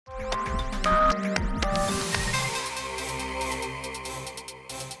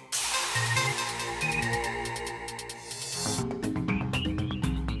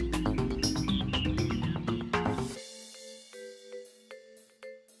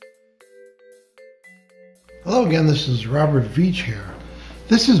Hello again, this is Robert Veach here.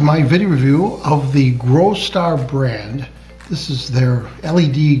 This is my video review of the Growstar brand. This is their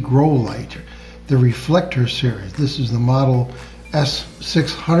LED grow light, the Reflector Series. This is the model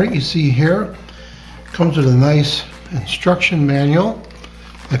S600 you see here. Comes with a nice instruction manual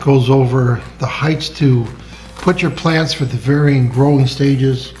that goes over the heights to put your plants for the varying growing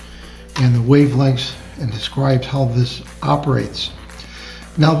stages and the wavelengths, and describes how this operates.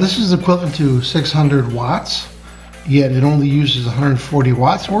 Now this is equivalent to 600 watts, yet it only uses 140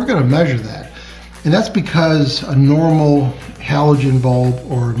 watts. So we're going to measure that. And that's because a normal halogen bulb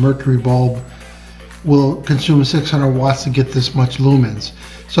or mercury bulb will consume 600 watts to get this much lumens.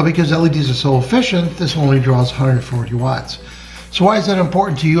 So because LEDs are so efficient, this only draws 140 watts. So why is that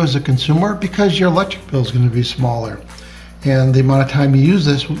important to you as a consumer? Because your electric bill is going to be smaller. And the amount of time you use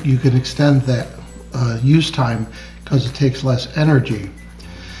this, you can extend that use time because it takes less energy.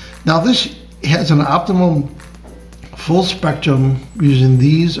 Now this has an optimum full spectrum using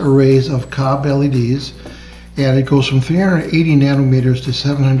these arrays of COB LEDs, and it goes from 380 nanometers to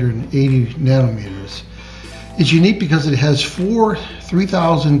 780 nanometers. It's unique because it has four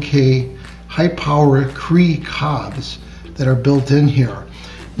 3000K high power CREE COBs that are built in here.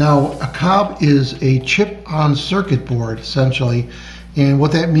 Now a COB is a chip on circuit board essentially, and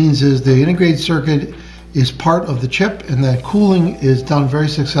what that means is the integrated circuit is part of the chip, and that cooling is done very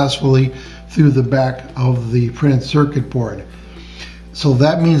successfully through the back of the printed circuit board. So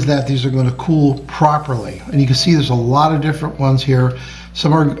that means that these are going to cool properly, and you can see there's a lot of different ones here.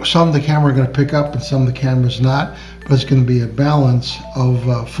 Some the camera are going to pick up and some the camera's not, but it's going to be a balance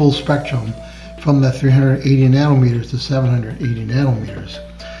of full spectrum from that 380 nanometers to 780 nanometers.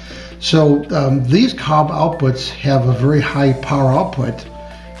 So these COB outputs have a very high power output.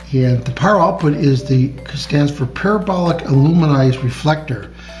 And the power output stands for parabolic aluminized reflector,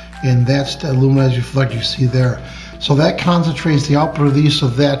 and that's the aluminized reflector you see there. So that concentrates the output of these so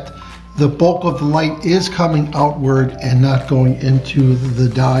that the bulk of the light is coming outward and not going into the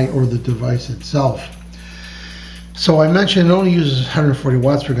die or the device itself. So I mentioned it only uses 140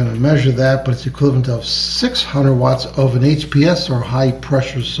 watts. We're going to measure that, but it's equivalent of 600 watts of an HPS or high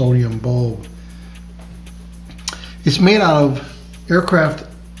pressure sodium bulb. It's made out of aircraft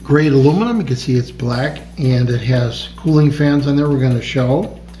grade aluminum. You can see it's black, and it has cooling fans on there we're going to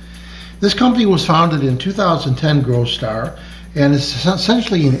show. This company was founded in 2010, Growstar, and it's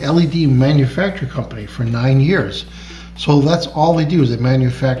essentially an LED manufacturing company for 9 years. So that's all they do, is they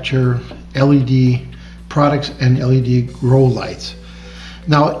manufacture LED products and LED grow lights.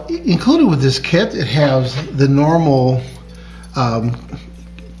 Now included with this kit, it has the normal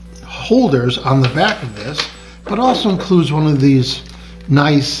holders on the back of this, but also includes one of these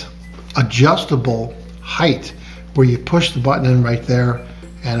nice adjustable height where you push the button in right there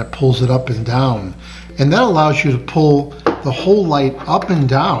and it pulls it up and down, and that allows you to pull the whole light up and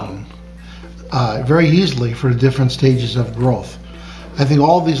down very easily for the different stages of growth. I think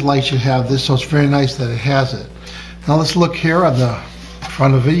all these lights should have this, so it's very nice that it has it. Now let's look here on the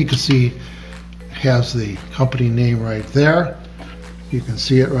front of it. You can see it has the company name right there. You can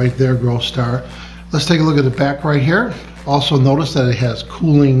see it right there, Growstar. Let's take a look at the back right here. Also notice that it has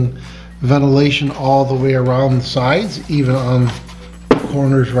cooling ventilation all the way around the sides, even on the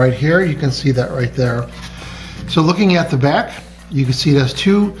corners right here. You can see that right there. So looking at the back, you can see it has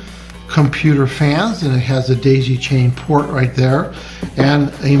two computer fans, and it has a daisy chain port right there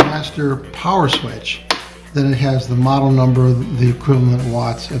and a master power switch. Then it has the model number, the equivalent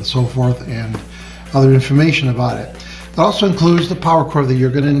watts, and so forth, and other information about it. It also includes the power cord that you're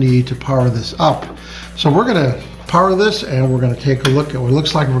going to need to power this up. So we're going to power this, and we're going to take a look at what it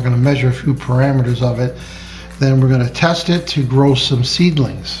looks like. We're going to measure a few parameters of it. Then we're going to test it to grow some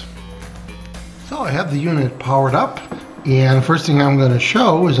seedlings. So I have the unit powered up, and the first thing I'm going to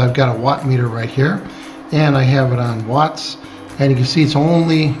show is I've got a watt meter right here, and I have it on watts, and you can see it's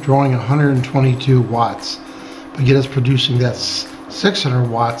only drawing 122 watts, but yet it's producing that 600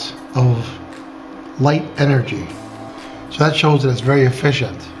 watts of light energy. So that shows that it's very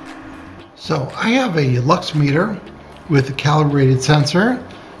efficient. So I have a Lux Meter with a calibrated sensor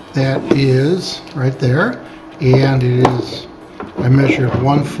that is right there, and it is, I measured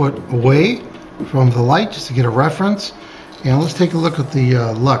 1 foot away from the light just to get a reference. And let's take a look at the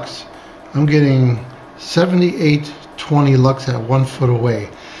lux. I'm getting 7820 lux at 1 foot away.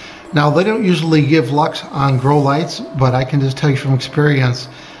 Now they don't usually give lux on grow lights, but I can just tell you from experience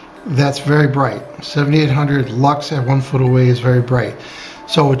that's very bright. 7800 lux at 1 foot away is very bright.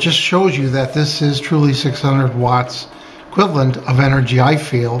 So it just shows you that this is truly 600 watts equivalent of energy, I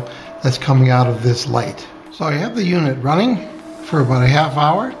feel, that's coming out of this light. So I have the unit running for about a half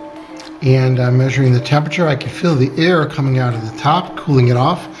hour, and I'm measuring the temperature. I can feel the air coming out of the top, cooling it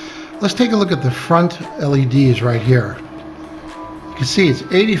off. Let's take a look at the front LEDs right here. You can see it's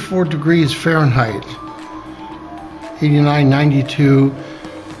 84 degrees Fahrenheit, 89, 92,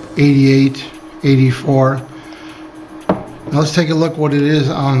 88, 84. Now let's take a look what it is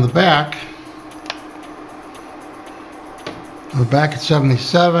on the back. On the back it's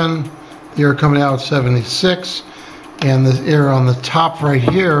 77, the air coming out 76, and the air on the top right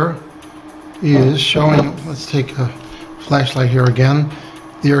here is showing, let's take a flashlight here again.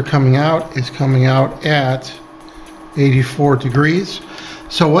 The air coming out is coming out at 84 degrees.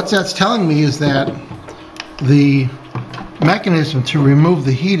 So what that's telling me is that the mechanism to remove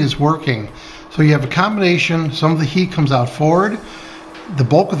the heat is working. So you have a combination, some of the heat comes out forward, the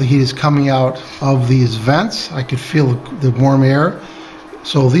bulk of the heat is coming out of these vents. I could feel the warm air.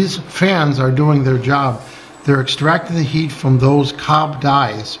 So these fans are doing their job. They're extracting the heat from those COB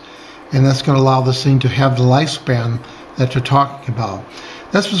dies, and that's going to allow this thing to have the lifespan that you're talking about.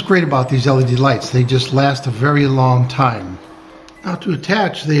 That's what's great about these LED lights. They just last a very long time. Now to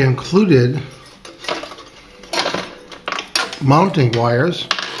attach, they included mounting wires.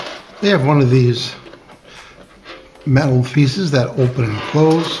 They have one of these metal pieces that open and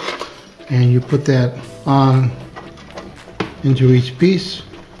close, and you put that on into each piece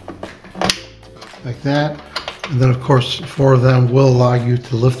like that, and then of course 4 of them will allow you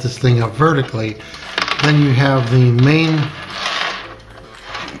to lift this thing up vertically. Then you have the main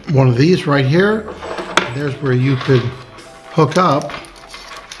one of these right here. There's where you could hook up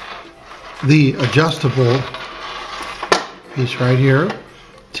the adjustable piece right here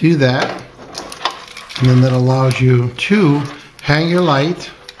to that, and then that allows you to hang your light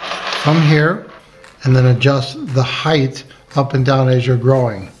from here and then adjust the height up and down as you're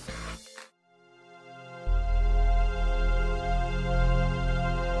growing.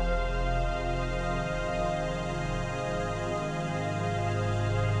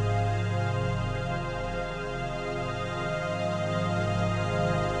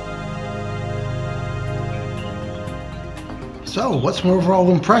 So, what's my overall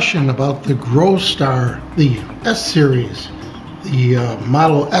impression about the Growstar, the S series, the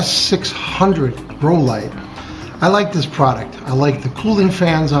model S600 grow light? I like this product. I like the cooling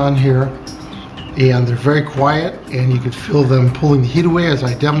fans on here, and they're very quiet, and you can feel them pulling the heat away as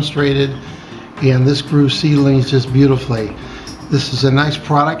I demonstrated, and this grew seedlings just beautifully. This is a nice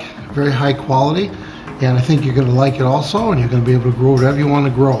product, very high quality, and I think you're going to like it also, and you're going to be able to grow whatever you want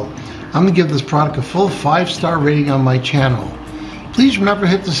to grow. I'm going to give this product a full 5-star rating on my channel. Please remember to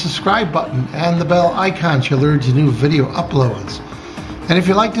hit the subscribe button and the bell icon to alert you to new video uploads. And if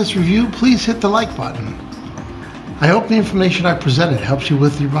you like this review, please hit the like button. I hope the information I presented helps you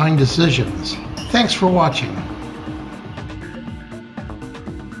with your buying decisions. Thanks for watching.